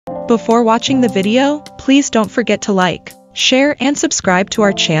Before watching the video, please don't forget to like, share and subscribe to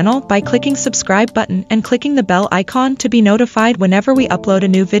our channel by clicking subscribe button and clicking the bell icon to be notified whenever we upload a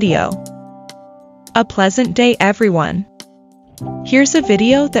new video. A pleasant day, everyone. Here's a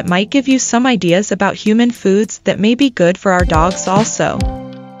video that might give you some ideas about human foods that may be good for our dogs also.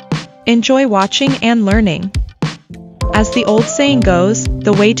 Enjoy watching and learning. As the old saying goes,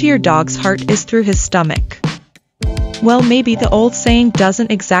 the way to your dog's heart is through his stomach. Well, maybe the old saying doesn't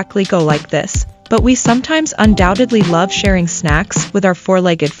exactly go like this, but we sometimes undoubtedly love sharing snacks with our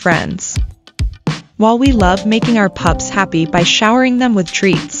four-legged friends. While we love making our pups happy by showering them with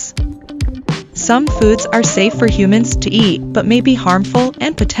treats. Some foods are safe for humans to eat but may be harmful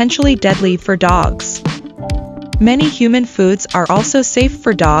and potentially deadly for dogs. Many human foods are also safe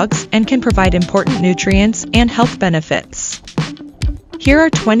for dogs and can provide important nutrients and health benefits. Here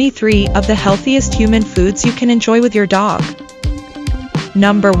are 23 of the healthiest human foods you can enjoy with your dog.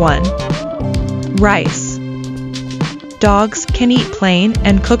 Number 1. Rice. Dogs can eat plain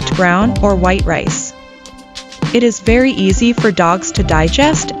and cooked brown or white rice. It is very easy for dogs to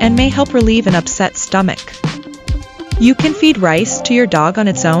digest and may help relieve an upset stomach. You can feed rice to your dog on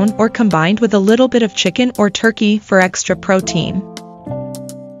its own or combined with a little bit of chicken or turkey for extra protein.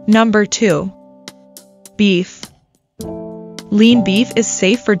 Number 2. Beef. Lean beef is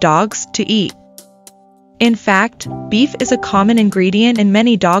safe for dogs to eat. In fact, beef is a common ingredient in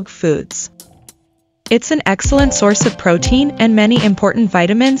many dog foods. It's an excellent source of protein and many important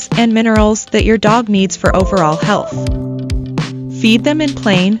vitamins and minerals that your dog needs for overall health. Feed them in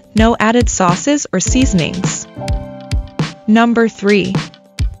plain, no added sauces or seasonings. Number 3.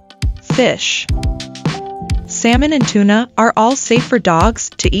 Fish. Salmon and tuna are all safe for dogs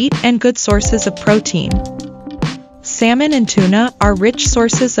to eat and good sources of protein. Salmon and tuna are rich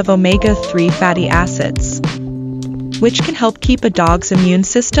sources of omega-3 fatty acids, which can help keep a dog's immune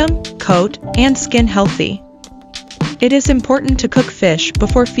system, coat, and skin healthy. It is important to cook fish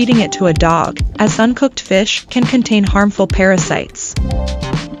before feeding it to a dog, as uncooked fish can contain harmful parasites.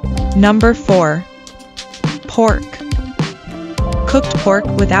 Number 4. Pork. Cooked pork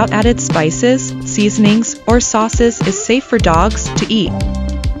without added spices, seasonings, or sauces is safe for dogs to eat.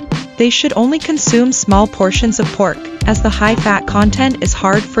 They should only consume small portions of pork, as the high fat content is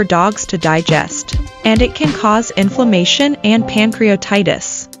hard for dogs to digest, and it can cause inflammation and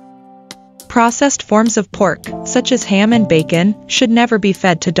pancreatitis. Processed forms of pork, such as ham and bacon, should never be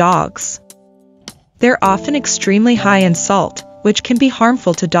fed to dogs. They're often extremely high in salt, which can be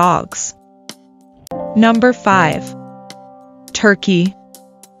harmful to dogs. Number 5. Turkey.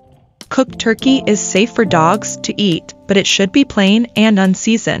 Cooked turkey is safe for dogs to eat, but it should be plain and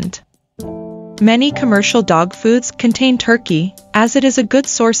unseasoned. Many commercial dog foods contain turkey, as it is a good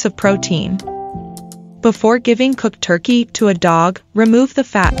source of protein. Before giving cooked turkey to a dog, remove the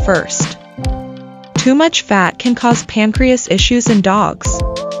fat first. Too much fat can cause pancreas issues in dogs.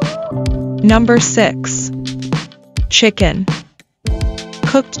 Number 6. Chicken.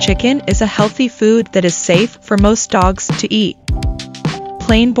 Cooked chicken is a healthy food that is safe for most dogs to eat.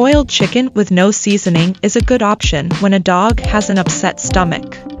 Plain boiled chicken with no seasoning is a good option when a dog has an upset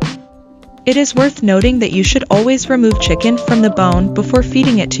stomach. It is worth noting that you should always remove chicken from the bone before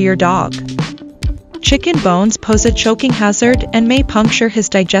feeding it to your dog. Chicken bones pose a choking hazard and may puncture his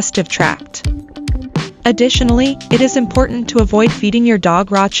digestive tract. Additionally, it is important to avoid feeding your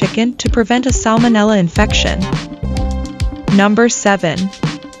dog raw chicken to prevent a salmonella infection. Number 7.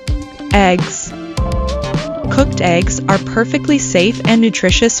 Eggs. Cooked eggs are perfectly safe and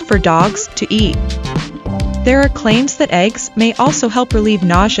nutritious for dogs to eat. There are claims that eggs may also help relieve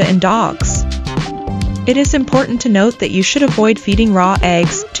nausea in dogs. It is important to note that you should avoid feeding raw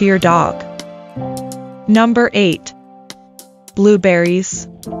eggs to your dog. Number 8. Blueberries.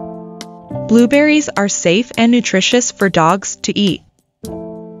 Blueberries are safe and nutritious for dogs to eat.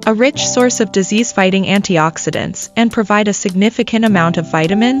 A rich source of disease-fighting antioxidants and provide a significant amount of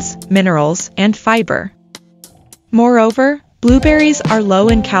vitamins, minerals, and fiber. Moreover, blueberries are low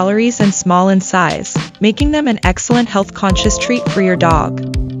in calories and small in size, making them an excellent health-conscious treat for your dog.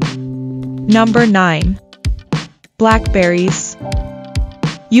 Number 9. Blackberries.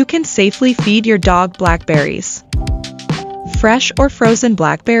 You can safely feed your dog blackberries. Fresh or frozen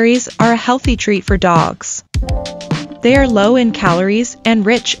blackberries are a healthy treat for dogs. They are low in calories and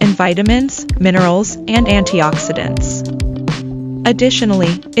rich in vitamins, minerals, and antioxidants.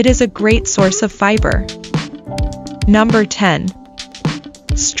 Additionally, it is a great source of fiber. Number 10.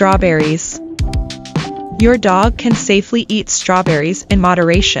 Strawberries. Your dog can safely eat strawberries in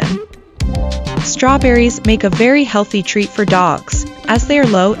moderation. Strawberries make a very healthy treat for dogs, as they are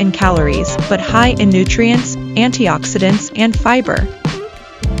low in calories but high in nutrients, antioxidants, and fiber.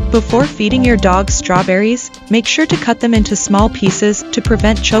 Before feeding your dog strawberries, make sure to cut them into small pieces to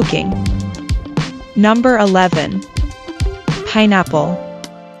prevent choking. Number 11. Pineapple.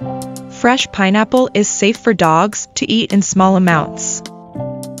 Fresh pineapple is safe for dogs to eat in small amounts.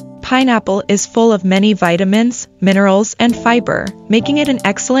 Pineapple is full of many vitamins, minerals, and fiber, making it an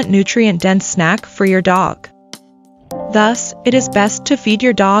excellent nutrient-dense snack for your dog. Thus, it is best to feed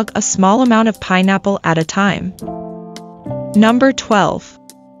your dog a small amount of pineapple at a time. Number 12.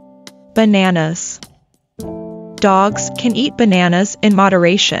 Bananas. Dogs can eat bananas in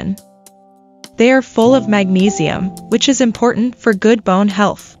moderation. They are full of magnesium, which is important for good bone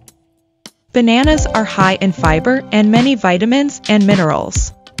health. Bananas are high in fiber and many vitamins and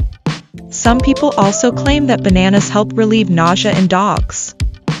minerals. Some people also claim that bananas help relieve nausea in dogs.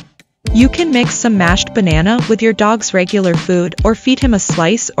 You can mix some mashed banana with your dog's regular food or feed him a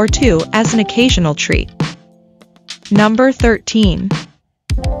slice or two as an occasional treat. Number 13.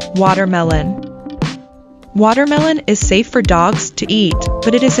 Watermelon. Watermelon is safe for dogs to eat,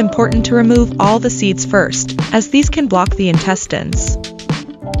 but it is important to remove all the seeds first, as these can block the intestines.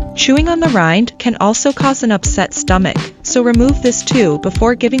 Chewing on the rind can also cause an upset stomach, so remove this too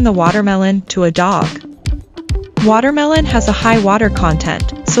before giving the watermelon to a dog. Watermelon has a high water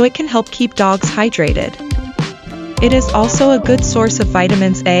content, so it can help keep dogs hydrated. It is also a good source of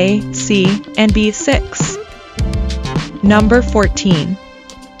vitamins A, C, and B6. Number 14.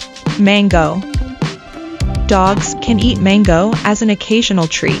 Mango. Dogs can eat mango as an occasional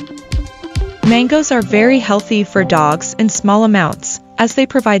treat. Mangoes are very healthy for dogs in small amounts, as they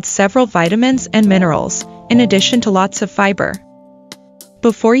provide several vitamins and minerals, in addition to lots of fiber.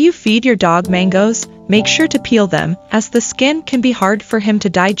 Before you feed your dog mangoes, make sure to peel them, as the skin can be hard for him to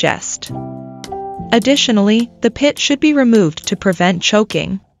digest. Additionally, the pit should be removed to prevent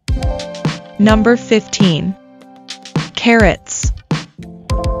choking. Number 15. Carrots.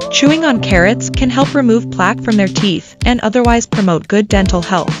 Chewing on carrots can help remove plaque from their teeth and otherwise promote good dental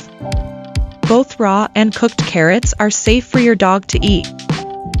health. Both raw and cooked carrots are safe for your dog to eat.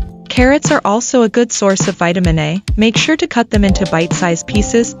 Carrots are also a good source of vitamin A. Make sure to cut them into bite-sized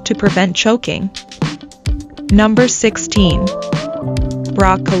pieces to prevent choking. Number 16.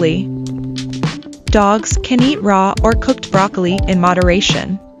 Broccoli. Dogs can eat raw or cooked broccoli in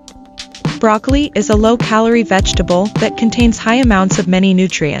moderation. Broccoli is a low-calorie vegetable that contains high amounts of many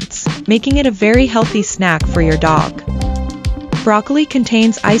nutrients, making it a very healthy snack for your dog. Broccoli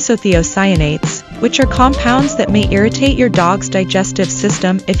contains isothiocyanates, which are compounds that may irritate your dog's digestive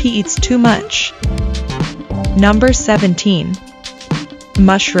system if he eats too much. Number 17.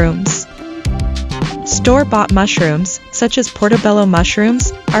 Mushrooms. Store-bought mushrooms, such as portobello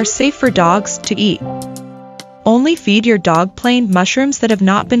mushrooms, are safe for dogs to eat. Only feed your dog plain mushrooms that have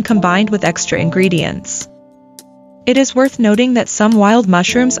not been combined with extra ingredients. It is worth noting that some wild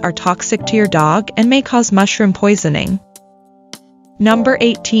mushrooms are toxic to your dog and may cause mushroom poisoning. Number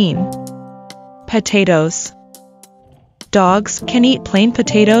 18. Potatoes. Dogs can eat plain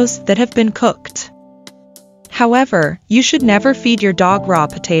potatoes that have been cooked. However, you should never feed your dog raw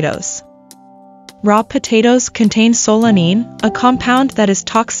potatoes. Raw potatoes contain solanine, a compound that is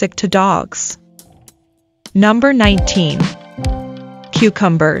toxic to dogs. Number 19.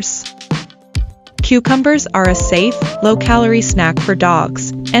 Cucumbers. Cucumbers are a safe, low-calorie snack for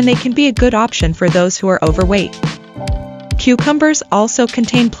dogs, and they can be a good option for those who are overweight. Cucumbers also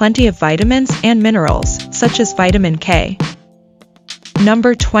contain plenty of vitamins and minerals, such as vitamin K.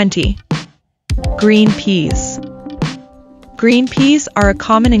 Number 20. Green peas. Green peas are a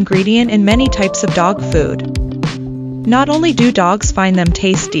common ingredient in many types of dog food. Not only do dogs find them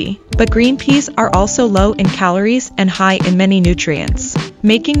tasty, but green peas are also low in calories and high in many nutrients,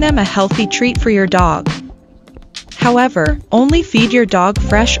 making them a healthy treat for your dog. However, only feed your dog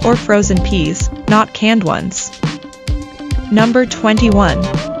fresh or frozen peas, not canned ones. Number 21.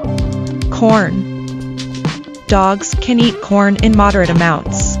 Corn. Dogs can eat corn in moderate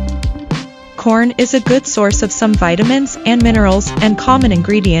amounts. Corn is a good source of some vitamins and minerals and common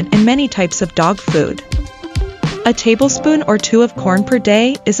ingredient in many types of dog food. A tablespoon or two of corn per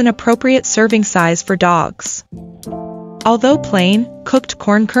day is an appropriate serving size for dogs. Although plain, cooked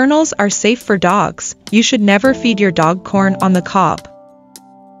corn kernels are safe for dogs, you should never feed your dog corn on the cob.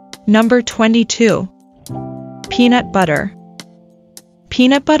 Number 22. Peanut butter.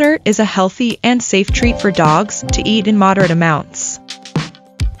 Peanut butter is a healthy and safe treat for dogs to eat in moderate amounts.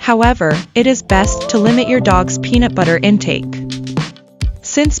 However, it is best to limit your dog's peanut butter intake.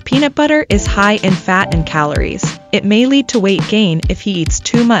 Since peanut butter is high in fat and calories, it may lead to weight gain if he eats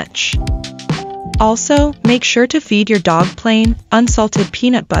too much. Also, make sure to feed your dog plain, unsalted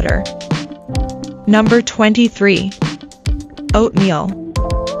peanut butter. Number 23. Oatmeal.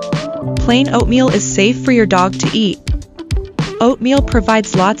 Plain oatmeal is safe for your dog to eat. Oatmeal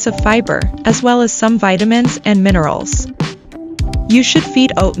provides lots of fiber, as well as some vitamins and minerals. You should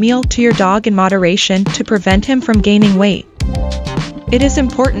feed oatmeal to your dog in moderation to prevent him from gaining weight. It is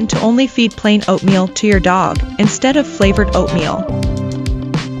important to only feed plain oatmeal to your dog, instead of flavored oatmeal.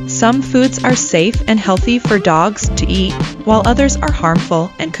 Some foods are safe and healthy for dogs to eat, while others are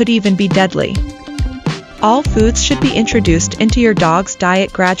harmful and could even be deadly. All foods should be introduced into your dog's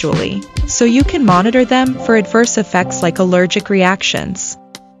diet gradually, so you can monitor them for adverse effects like allergic reactions.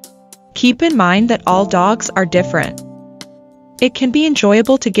 Keep in mind that all dogs are different. It can be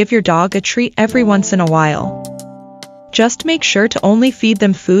enjoyable to give your dog a treat every once in a while. Just make sure to only feed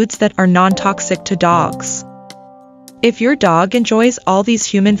them foods that are non-toxic to dogs. If your dog enjoys all these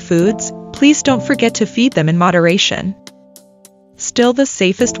human foods, please don't forget to feed them in moderation. Still, the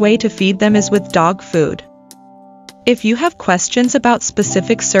safest way to feed them is with dog food. If you have questions about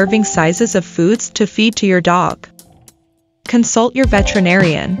specific serving sizes of foods to feed to your dog, consult your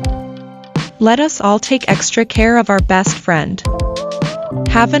veterinarian. Let us all take extra care of our best friend.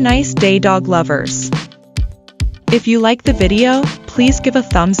 Have a nice day, dog lovers. If you like the video, please give a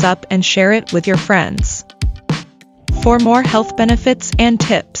thumbs up and share it with your friends. For more health benefits and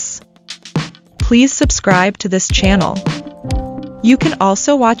tips, please subscribe to this channel. You can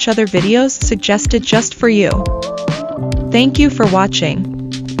also watch other videos suggested just for you. Thank you for watching.